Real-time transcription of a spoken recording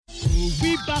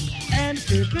bop and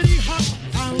hippity hop.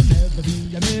 I'll never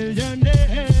be a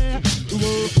millionaire.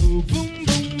 Whoa, boom,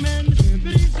 boom, and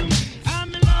hippity zoom.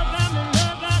 I'm in love, I'm in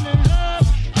love, I'm in love.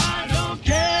 I don't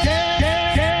care.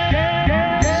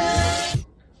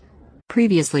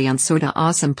 Previously on Sorta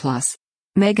Awesome Plus,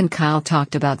 Meg and Kyle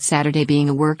talked about Saturday being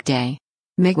a work day.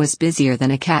 Meg was busier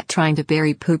than a cat trying to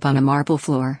bury poop on a marble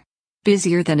floor.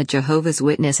 Busier than a Jehovah's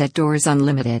Witness at Doors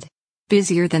Unlimited.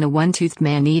 Busier than a one-toothed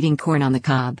man eating corn on the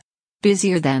cob.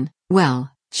 Busier than, well,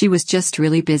 she was just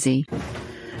really busy.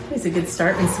 It's a good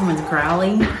start when someone's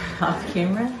growling off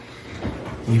camera.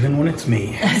 Even when it's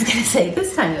me. I was going to say,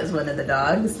 this time it was one of the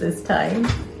dogs, this time.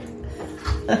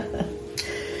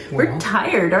 We're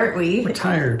tired, aren't we? We're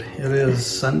tired. It is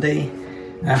Sunday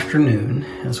afternoon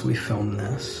as we film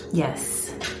this.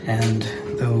 Yes. And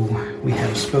though we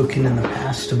have spoken in the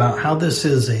past about how this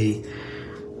is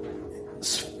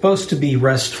supposed to be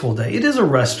restful day, it is a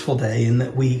restful day in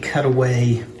that we cut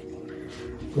away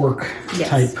work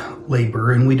type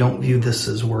labor and we don't view this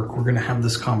as work. We're going to have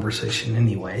this conversation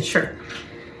anyway. Sure.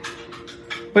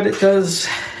 But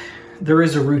there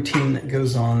is a routine that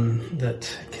goes on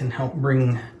that can help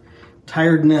bring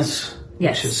tiredness,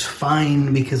 which is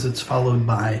fine because it's followed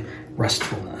by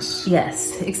restfulness.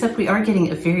 Yes, except we are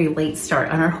getting a very late start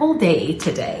on our whole day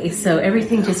today, so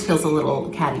everything just feels a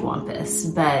little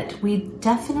cattywampus. But we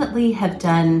definitely have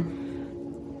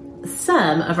done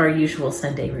some of our usual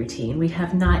Sunday routine. We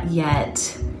have not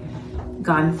yet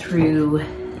gone through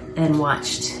and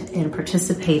watched and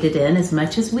participated in as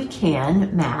much as we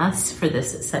can Mass for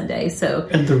this Sunday.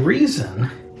 And the reason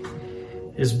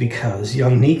is because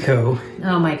young Nico,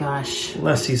 oh my gosh,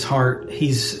 bless his heart,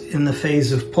 he's in the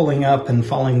phase of pulling up and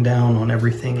falling down on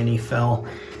everything, and he fell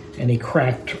and he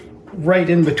cracked right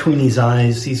in between his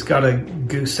eyes. He's got a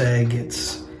goose egg.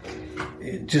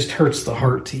 It just hurts the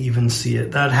heart to even see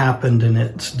it. That happened, and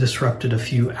it's disrupted a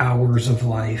few hours of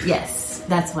life. Yes,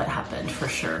 that's what happened for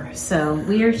sure. So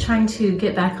we are trying to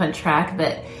get back on track,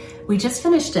 but we just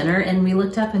finished dinner and we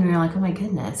looked up and we were like, oh my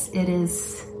goodness, it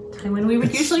is time when we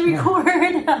would usually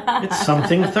record. It's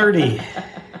something 30.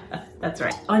 That's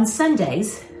right. On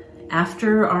Sundays,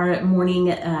 after our morning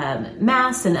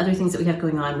Mass and other things that we have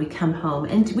going on, we come home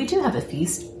and we do have a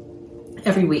feast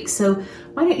every week. So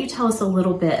why don't you tell us a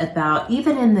little bit about,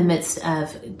 even in the midst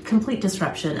of complete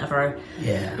disruption of our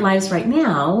lives right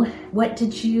now, what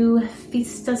did you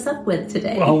feast us up with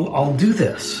today? Well, I'll do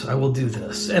this. I will do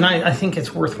this. And I think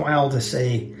it's worthwhile to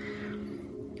say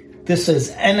this is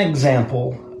an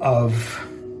example of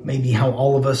maybe how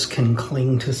all of us can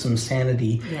cling to some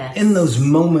sanity in those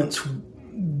moments,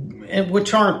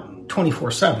 which aren't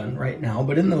 24/7 right now,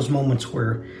 but in those moments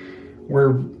where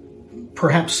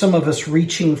perhaps some of us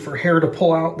reaching for hair to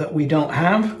pull out that we don't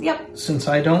have. Yep. Since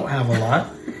I don't have a lot.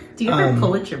 Do you ever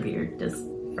pull at your beard? Just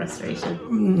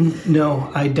frustration?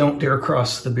 No, I don't dare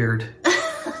cross the beard.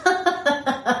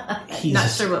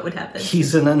 Not sure what would happen.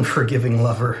 He's an unforgiving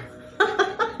lover.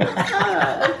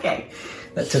 Okay.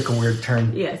 That took a weird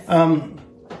turn. Yes.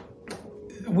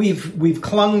 We've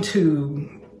clung to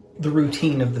the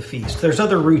routine of the feast. There's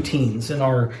other routines in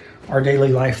our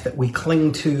daily life that we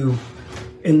cling to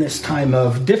in this time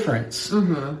of difference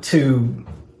to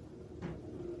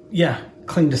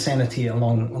cling to sanity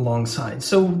alongside.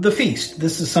 So the feast,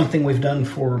 this is something we've done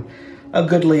for a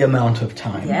goodly amount of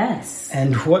time. Yes.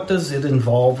 And what does it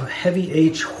involve? Heavy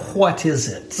H, what is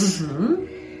it?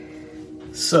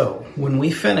 So when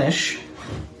we finish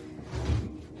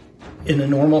in a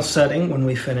normal setting, when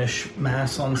we finish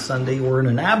Mass on Sunday, or in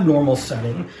an abnormal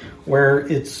setting where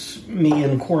it's me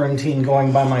in quarantine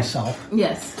going by myself.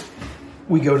 Yes.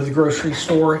 We go to the grocery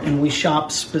store and we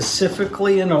shop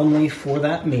specifically and only for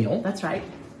that meal. That's right.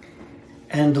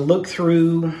 And look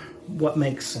through what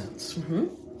makes sense.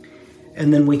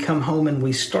 And then we come home and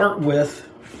we start with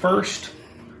first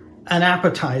an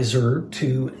appetizer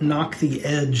to knock the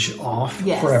edge off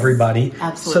for everybody.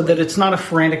 Absolutely. So that it's not a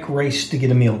frantic race to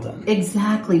get a meal done.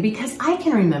 Exactly. Because I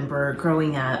can remember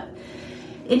growing up,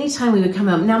 anytime we would come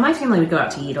home, now my family would go out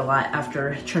to eat a lot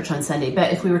after church on Sunday,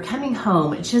 but if we were coming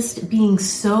home, just being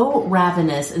so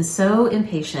ravenous and so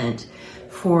impatient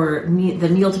for the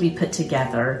meal to be put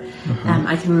together.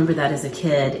 I can remember that as a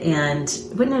kid, and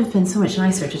wouldn't it have been so much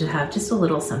nicer to have just a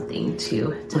little something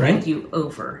to hold you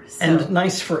over. So. And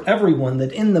nice for everyone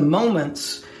that in the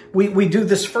moments, we do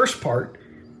this first part,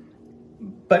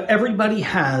 but everybody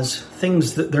has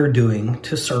things that they're doing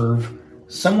to serve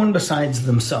someone besides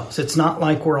themselves. It's not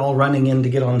like we're all running in to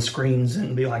get on screens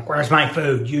and be like, where's my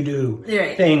food? You do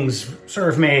things,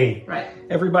 serve me. Right.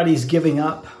 Everybody's giving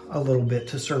up a little bit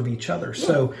to serve each other.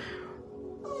 So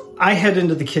I head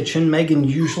into the kitchen. Megan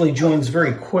usually joins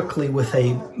very quickly with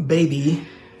a baby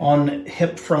on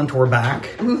hip front or back,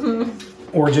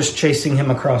 or just chasing him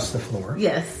across the floor.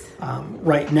 Yes.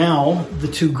 Right now, the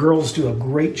two girls do a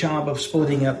great job of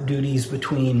splitting up duties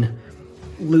between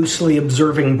loosely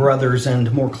observing brothers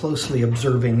and more closely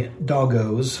observing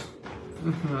doggos.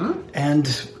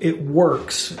 And it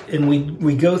works. And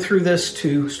we go through this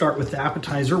to start with the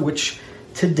appetizer, which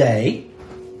today,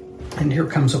 and here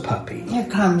comes a puppy. Here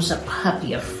comes a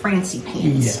puppy, a Francie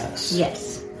Pants. Yes.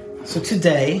 Yes. So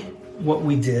today, what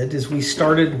we did is we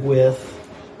started with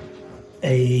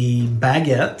a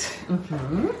baguette,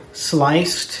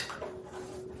 sliced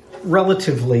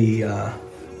relatively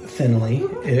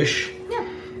thinly-ish. Yeah.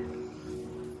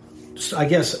 So I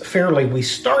guess fairly, we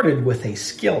started with a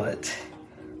skillet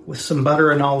with some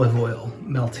butter and olive oil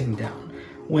melting down.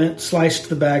 Sliced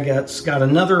the baguettes, got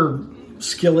another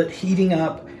skillet heating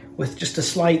up with just a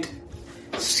slight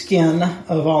skin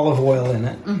of olive oil in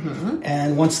it.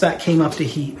 And once that came up to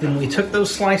heat, then we took those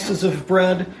slices of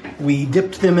bread, we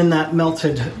dipped them in that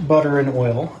melted butter and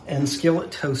oil, and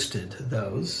skillet toasted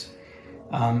those.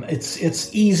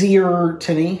 It's easier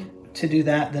to me to do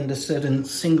that than to sit and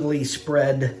singly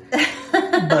spread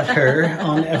butter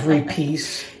on every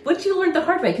piece. But you learned the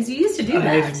hard way because you used to do that.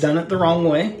 I've done it the wrong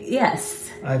way.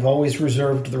 Yes. I've always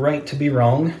reserved the right to be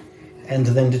wrong and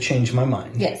then to change my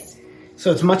mind. Yes.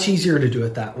 So it's much easier to do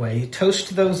it that way.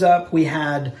 Toast those up. We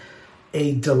had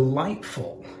a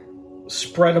delightful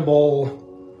spreadable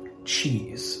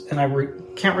cheese. And I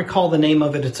can't recall the name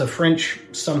of it. It's a French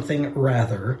something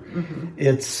rather.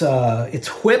 It's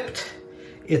whipped.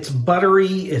 It's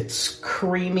buttery. It's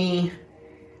creamy.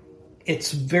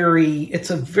 It's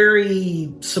a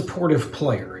very supportive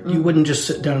player. You wouldn't just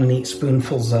sit down and eat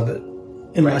spoonfuls of it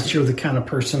unless you're the kind of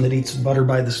person that eats butter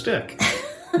by the stick.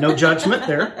 No judgment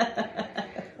there.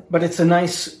 But it's a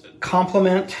nice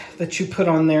compliment that you put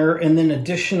on there. And then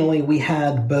additionally, we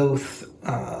had both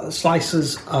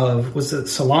slices of, was it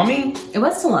salami? It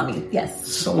was salami, yes.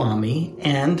 Salami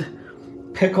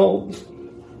and pickled.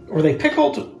 Were they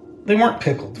pickled? They weren't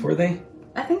pickled, were they?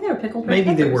 I think they were pickled red Maybe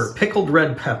peppers. they were. Pickled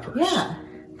red peppers. Yeah.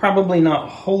 Probably not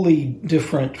wholly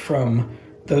different from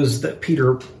those that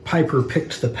Peter Piper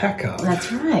picked the peck of.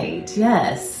 That's right,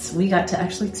 yes. We got to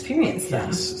actually experience them.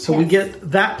 Yes. So we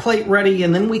get that plate ready,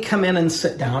 and then we come in and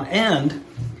sit down. And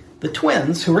the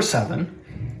twins, who are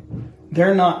 7,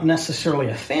 they're not necessarily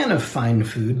a fan of fine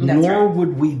food, nor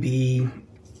would we be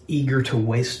eager to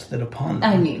waste it upon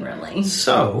them. I mean, really.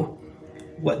 So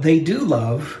what they do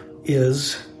love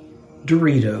is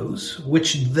Doritos,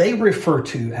 which they refer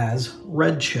to as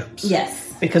red chips. Yes.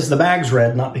 Because the bag's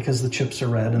red, not because the chips are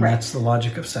red, and that's the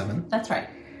logic of 7. That's right.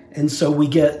 And so we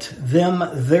get them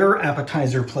their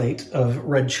appetizer plate of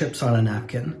red chips on a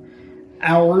napkin.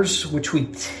 Ours, which we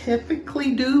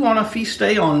typically do on a feast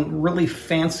day on really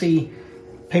fancy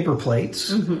paper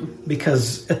plates,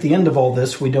 because at the end of all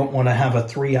this, we don't want to have a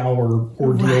 3-hour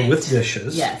ordeal with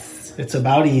dishes. Yes. It's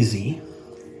about easy.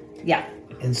 Yeah.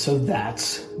 And so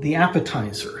that's the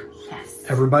appetizer. Yes.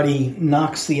 Everybody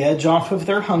knocks the edge off of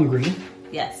their hungry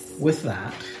Yes. with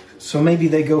that. So maybe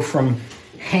they go from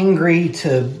hangry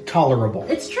to tolerable.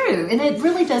 It's true. And it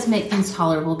really does make things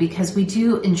tolerable because we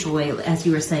do enjoy, as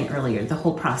you were saying earlier, the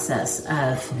whole process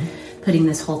of putting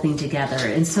this whole thing together.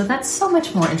 And so that's so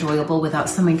much more enjoyable without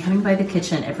someone coming by the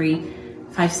kitchen every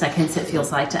 5 seconds, it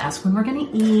feels like, to ask when we're going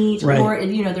to eat. Right. Or,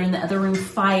 they're in the other room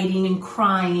fighting and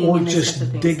crying. Or and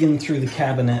just digging through the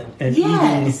cabinet and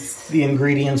eating the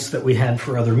ingredients that we had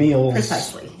for other meals.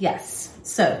 Precisely, yes.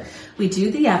 So we do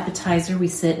the appetizer, we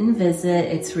sit and visit,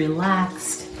 it's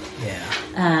relaxed.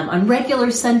 Yeah. On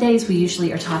regular Sundays, we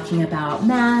usually are talking about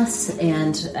Mass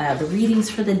and the readings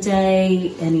for the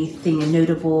day, anything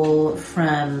notable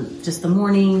from just the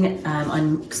morning.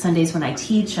 On Sundays when I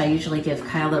teach, I usually give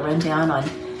Kyle a rundown on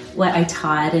what I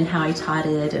taught and how I taught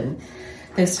it and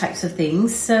those types of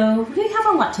things. So we have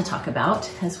a lot to talk about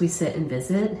as we sit and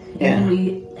visit. And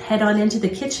we head on into the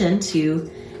kitchen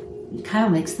Kyle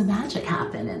makes the magic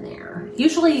happen in there.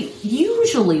 Usually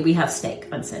we have steak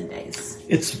on Sundays.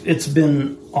 It's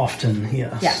been often,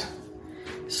 yes. Yeah.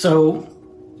 So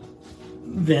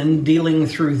then dealing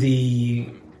through the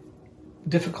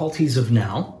difficulties of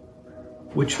now,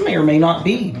 which may or may not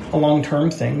be a long-term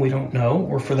thing, we don't know.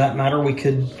 Or for that matter, we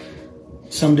could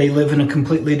someday live in a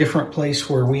completely different place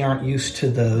where we aren't used to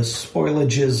the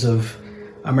spoilages of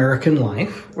American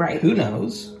life. Right. Who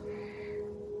knows?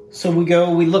 So we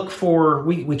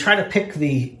try to pick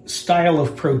the style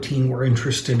of protein we're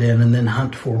interested in and then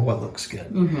hunt for what looks good.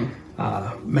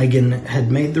 Megan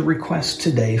had made the request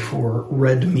today for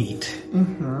red meat.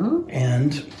 Mm-hmm.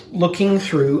 And looking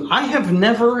through, I have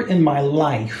never in my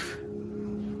life,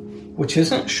 which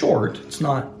isn't short, it's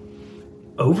not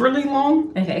overly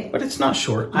long, Okay. but it's not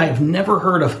short. I have never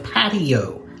heard of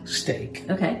patio steak.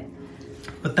 Okay.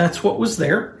 But that's what was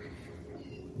there.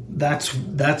 That's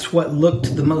what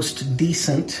looked the most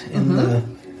decent in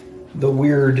the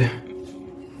weird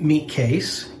meat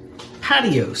case.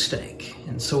 Patio steak.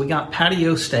 And so we got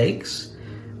patio steaks.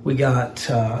 We got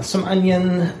some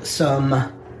onion,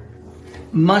 some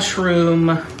mushroom.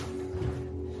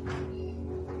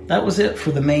 That was it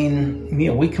for the main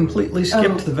meal. We completely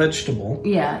skipped the vegetable.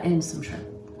 Yeah, and some shrimp.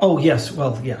 Oh, yes.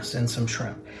 Well, yes, and some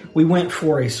shrimp. We went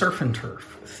for a surf and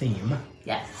turf theme.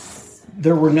 Yes.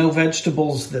 There were no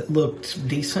vegetables that looked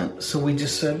decent, so we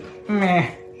just said, meh,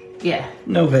 Yeah.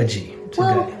 no veggie today.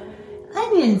 Well,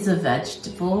 onion's a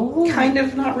vegetable. Kind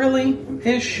of, not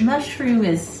really-ish. Mushroom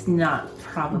is not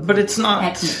probably. But it's not-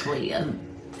 technically a.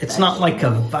 It's not like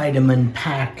a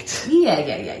vitamin-packed...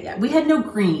 Yeah. We had no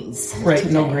greens. Right,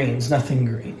 today. no greens, nothing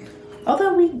green.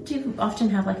 Although we do often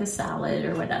have like a salad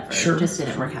or whatever. Sure. It just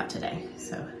didn't work out today.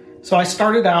 So I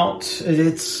started out,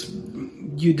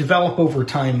 you develop over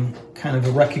time kind of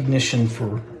a recognition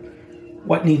for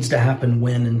what needs to happen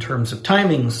when in terms of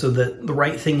timing so that the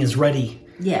right thing is ready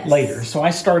later. So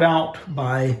I start out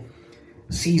by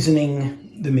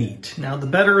seasoning the meat. Now, the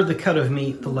better the cut of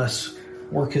meat, the less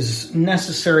work is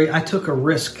necessary. I took a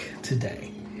risk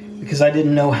today because I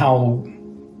didn't know how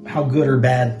good or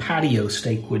bad patio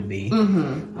steak would be.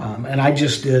 Mm-hmm. And I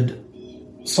just did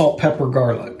salt, pepper,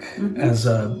 garlic as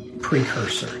a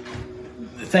precursor.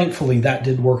 Thankfully, that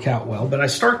did work out well. But I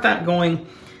start that going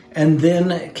and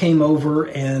then came over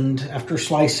and after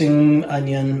slicing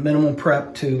onion, minimal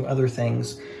prep to other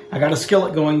things, I got a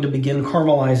skillet going to begin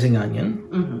caramelizing onion.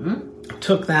 Mm-hmm.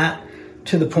 Took that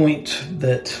to the point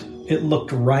that it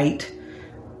looked right.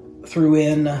 Threw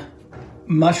in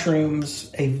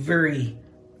mushrooms, a very,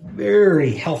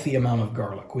 very healthy amount of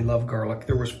garlic. We love garlic.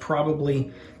 There was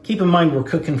probably, keep in mind we're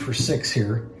cooking for 6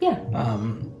 here. Yeah.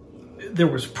 There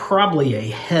was probably a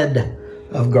head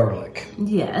of garlic.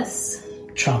 Yes.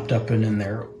 Chopped up and in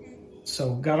there.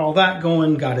 So got all that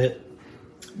going, got it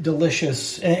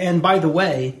delicious. And by the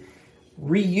way,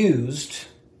 reused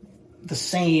the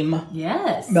same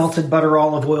melted butter,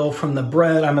 olive oil from the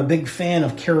bread. I'm a big fan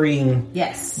of carrying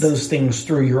those things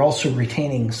through. You're also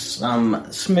retaining some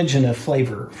smidgen of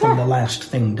flavor from the last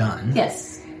thing done.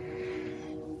 Yes.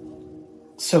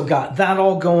 So got that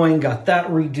all going, got that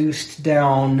reduced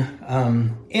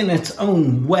down in its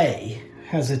own way.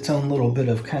 Has its own little bit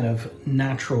of kind of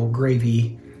natural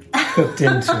gravy cooked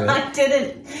into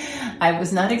it. I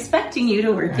was not expecting you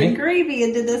to work in gravy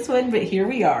into this one, but here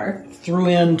we are. Threw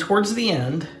in towards the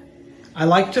end. I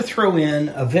like to throw in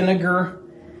a vinegar,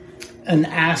 an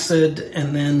acid,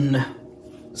 and then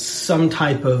some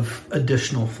type of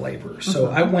additional flavor.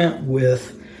 So I went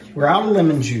with, we're out of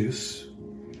lemon juice.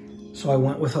 So I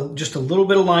went with just a little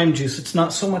bit of lime juice. It's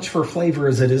not so much for flavor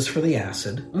as it is for the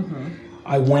acid. Mm-hmm.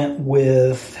 I went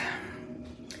with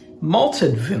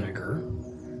malted vinegar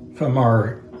from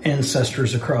our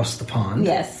ancestors across the pond.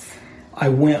 Yes. I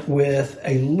went with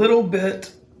a little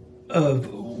bit of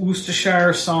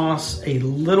Worcestershire sauce, a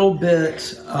little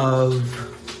bit of,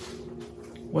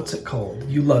 what's it called?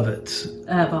 You love it.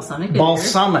 Balsamic vinegar.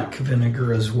 Balsamic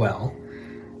vinegar as well.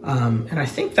 And I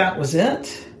think that was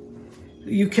it.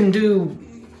 You can do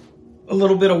a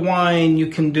little bit of wine. You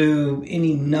can do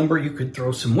any number. You could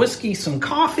throw some whiskey, some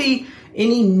coffee,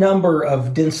 any number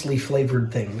of densely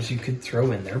flavored things you could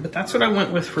throw in there. But that's what I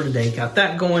went with for today. Got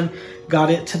that going, got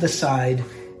it to the side,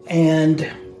 and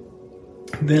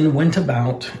then went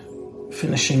about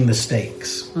finishing the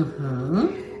steaks.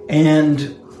 Mm-hmm.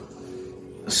 And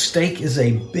steak is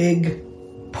a big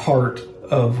part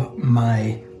of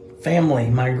my family,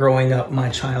 my growing up, my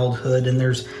childhood, and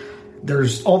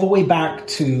there's all the way back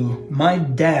to my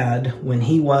dad when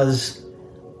he was,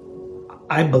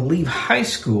 I believe, high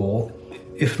school,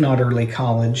 if not early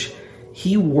college.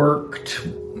 He worked,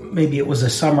 maybe it was a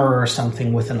summer or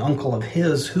something, with an uncle of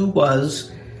his who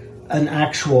was an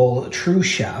actual true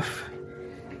chef.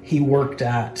 He worked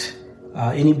at,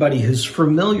 anybody who's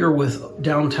familiar with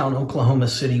downtown Oklahoma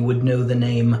City would know the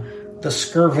name the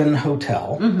Skirvin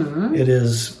Hotel. Mm-hmm. It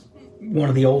is one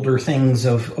of the older things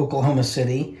of Oklahoma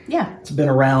City. Yeah. It's been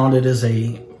around. It is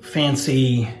a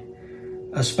fancy,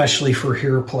 especially for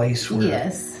here, place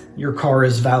where your car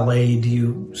is valeted.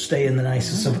 You stay in the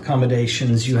nicest of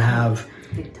accommodations. You have...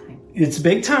 Big time. It's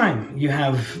big time. You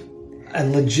have a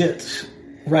legit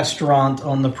restaurant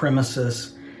on the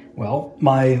premises. Well,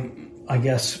 my I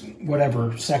guess,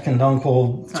 whatever, second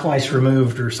uncle, twice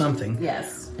removed or something.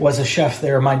 Yes. Was a chef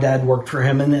there. My dad worked for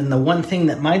him. And then the one thing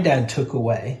that my dad took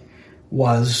away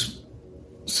was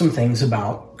some things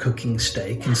about cooking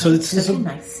steak. And so this is a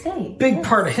nice steak. big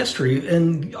part of history.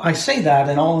 And I say that,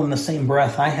 and all in the same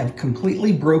breath, I have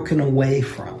completely broken away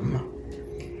from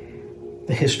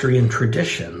the history and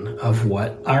tradition of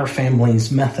what our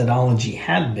family's methodology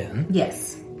had been.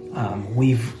 Yes.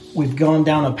 We've gone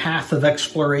down a path of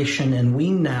exploration, and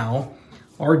we now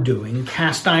are doing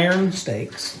cast iron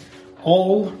steaks,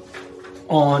 all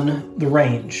on the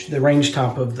range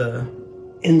top of the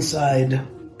inside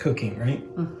cooking,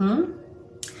 right? Mm-hmm.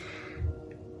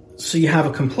 So you have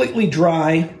a completely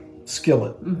dry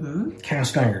skillet,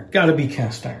 cast iron, got to be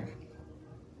cast iron.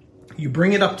 You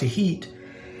bring it up to heat,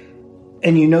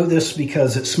 and you know this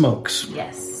because it smokes.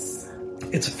 Yes.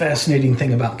 It's a fascinating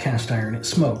thing about cast iron. It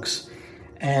smokes.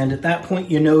 And at that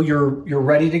point, you know you're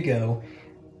ready to go.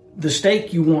 The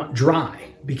steak you want dry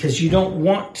because you don't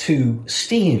want to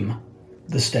steam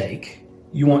the steak.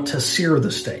 You want to sear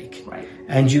the steak. Right.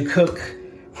 And you cook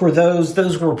for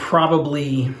those were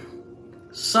probably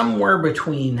somewhere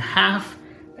between 1/2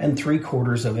 and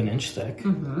 3/4 of an inch thick.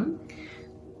 Mm-hmm.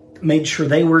 Made sure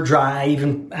they were dry,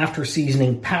 even after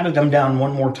seasoning, patted them down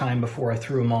one more time before I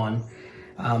threw them on.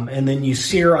 And then you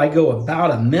sear, I go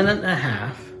about 1.5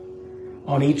 minutes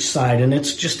on each side, and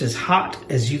it's just as hot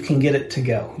as you can get it to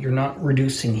go. You're not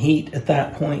reducing heat at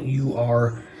that point. You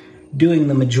are doing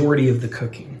the majority of the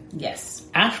cooking. Yes.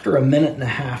 After 1.5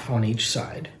 minutes on each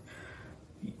side,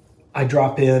 I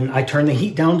turn the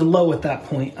heat down to low at that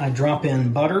point. I drop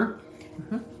in butter,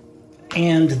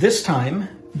 and this time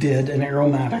did an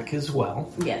aromatic as well.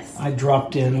 Yes. I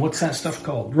dropped in, what's that stuff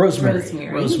called? Rosemary.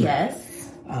 Yes.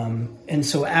 And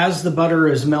so as the butter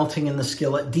is melting in the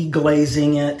skillet,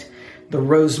 deglazing it, the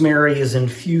rosemary is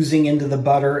infusing into the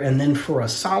butter, and then for a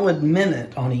solid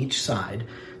minute on each side,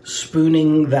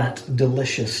 spooning that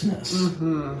deliciousness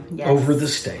over the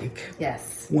steak.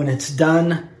 Yes. When it's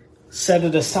done, set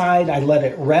it aside. I let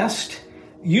it rest.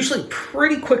 Usually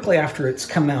pretty quickly after it's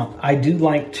come out, I do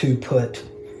like to put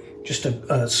just a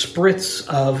spritz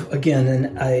of, again,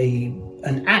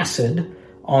 an acid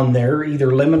on there,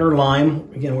 either lemon or lime.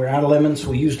 Again, we're out of lemon,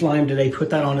 so we used lime today. Put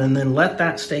that on, and then let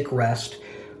that steak rest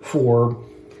for.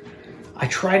 I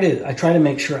try to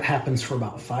make sure it happens for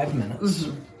about 5 minutes.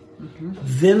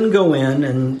 Then go in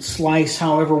and slice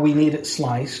however we need it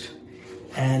sliced,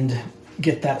 and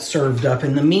get that served up.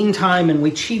 In the meantime, and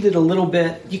we cheated a little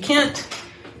bit. You can't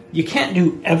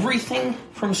do everything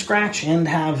from scratch and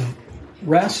have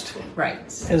rest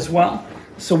as well.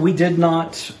 So we did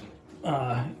not,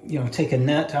 take a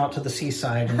net out to the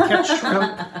seaside and catch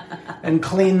shrimp and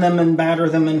clean them and batter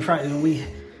them and fry.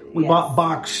 We bought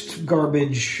boxed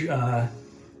garbage,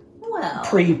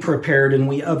 pre-prepared, and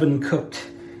we oven cooked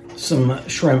some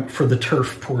shrimp for the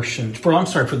surf portion. For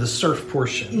the surf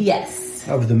portion. Yes.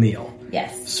 Of the meal.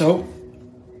 Yes. So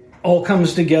all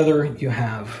comes together. You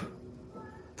have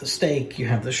the steak, you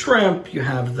have the shrimp, you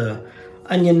have the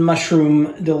onion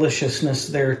mushroom deliciousness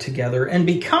there together. And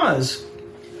because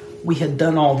we had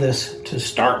done all this to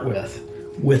start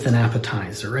with an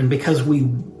appetizer, and because we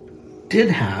did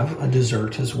have a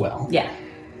dessert as well. Yeah.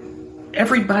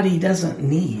 Everybody doesn't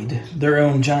need their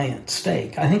own giant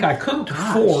steak. I think I cooked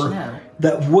 4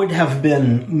 that would have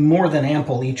been more than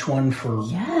ample, each one for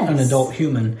an adult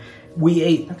human. We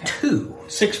ate 2.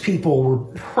 6 people were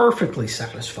perfectly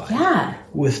satisfied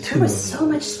with 2 There was so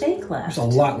much steak left. There's a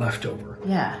lot left over.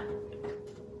 Yeah.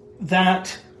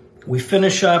 That, we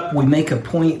finish up, we make a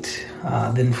point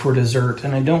then for dessert,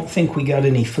 and I don't think we got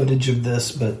any footage of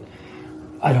this, but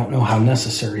I don't know how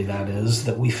necessary that is,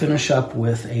 that we finish up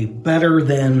with a better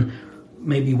than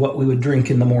maybe what we would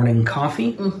drink in the morning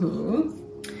coffee.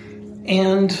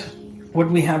 And what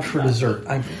do we have for dessert?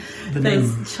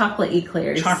 Those chocolate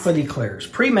eclairs. Chocolate eclairs.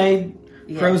 Pre-made,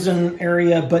 frozen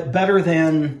area, but better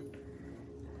than...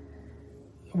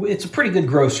 It's a pretty good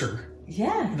grocer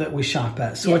that we shop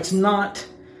at. So it's not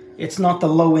the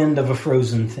low end of a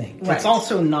frozen thing. Right. It's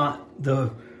also not the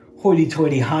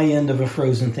hoity-toity high end of a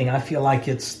frozen thing. I feel like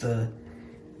it's the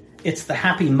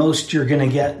happy most you're going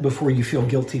to get before you feel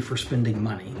guilty for spending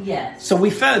money. Yes. So we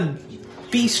fed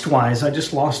feast-wise. I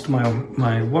just lost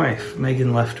my wife.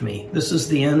 Megan left me. This is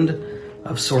the end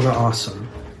of Sorta Awesome.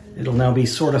 It'll now be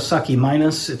Sorta Sucky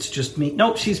minus. It's just me.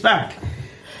 Nope, she's back.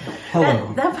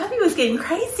 Hello. That puppy was getting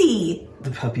crazy. The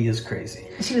puppy is crazy.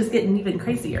 She was getting even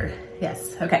crazier.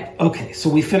 Yes. Okay. Okay, so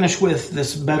we finish with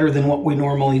this better than what we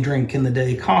normally drink in the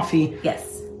day coffee.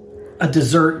 Yes. A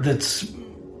dessert that's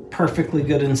perfectly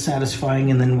good and satisfying,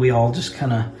 and then we all just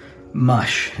kind of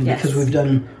mush. And because we've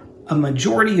done a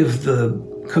majority of the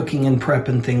cooking and prep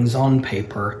and things on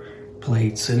paper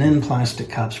plates and in plastic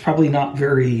cups, probably not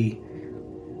very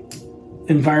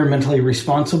environmentally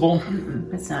responsible.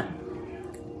 It's not.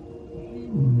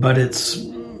 But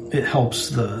it helps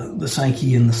the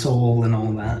psyche and the soul and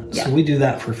all that. Yeah. So we do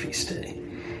that for feast day.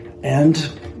 And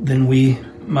then we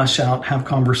mush out, have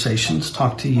conversations,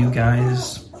 talk to you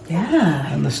guys.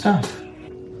 Yeah. And the stuff.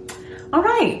 All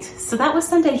right. So that was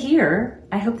Sunday here.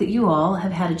 I hope that you all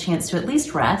have had a chance to at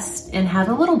least rest and have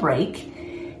a little break.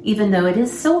 Even though it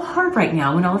is so hard right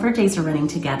now when all of our days are running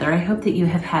together, I hope that you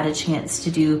have had a chance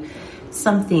to do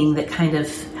something that kind of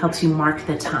helps you mark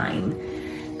the time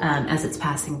as it's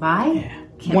passing by.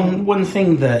 Yeah. One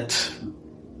thing that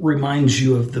reminds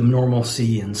you of the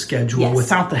normalcy and schedule, Yes.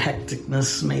 without the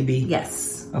hecticness, maybe,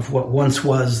 Yes, of what once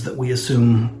was that we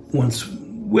assume once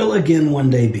will again one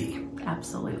day be.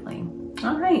 absolutely.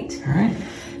 All right. All right.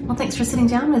 Well, thanks for sitting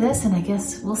down with us, and I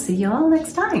guess we'll see you all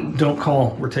next time. Don't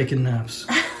call. We're taking naps.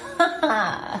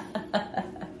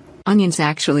 Onions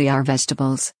actually are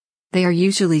vegetables. They are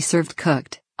usually served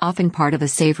cooked, often part of a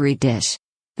savory dish.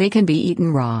 They can be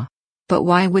eaten raw. But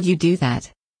why would you do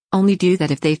that? Only do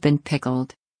that if they've been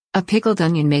pickled. A pickled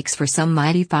onion makes for some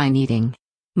mighty fine eating.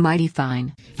 Mighty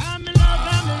fine.